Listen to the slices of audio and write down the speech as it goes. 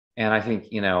And I think,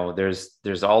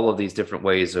 there's all of these different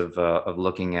ways of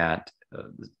looking at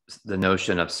the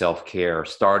notion of self-care,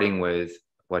 starting with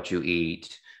what you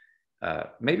eat,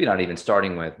 maybe not even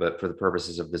starting with, but for the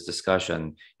purposes of this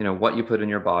discussion, what you put in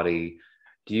your body.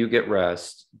 Do you get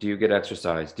rest? Do you get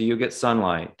exercise? Do you get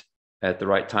sunlight at the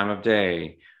right time of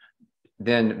day?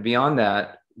 Then beyond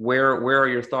that, where are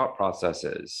your thought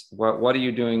processes? What are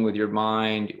you doing with your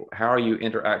mind? How are you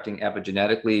interacting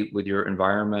epigenetically with your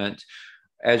environment?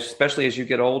 Especially as you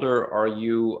get older, are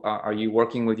you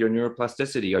working with your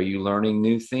neuroplasticity? Are you learning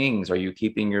new things? Are you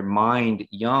keeping your mind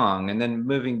young? And then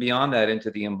moving beyond that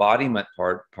into the embodiment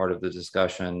part of the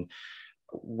discussion,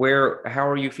 how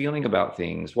are you feeling about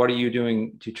things? What are you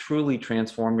doing to truly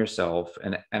transform yourself?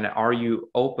 And are you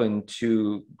open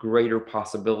to greater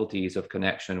possibilities of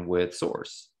connection with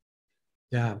source?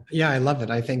 Yeah. Yeah. I love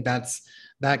it. I think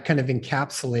that kind of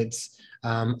encapsulates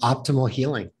optimal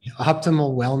healing,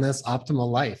 optimal wellness, optimal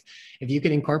life. If you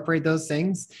can incorporate those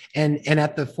things, and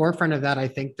at the forefront of that, I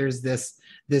think there's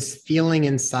this feeling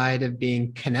inside of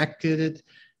being connected.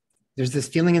 There's this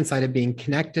feeling inside of being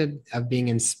connected, of being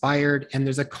inspired, and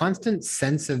there's a constant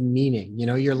sense of meaning.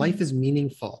 Your life is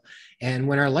meaningful. And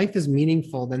when our life is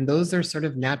meaningful, then those are sort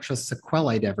of natural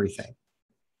sequelae to everything.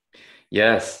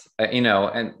 Yes,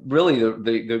 and really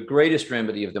the greatest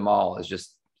remedy of them all is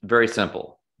just very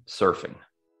simple: surfing.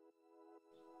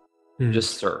 Hmm.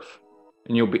 Just surf,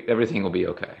 and everything will be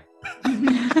okay.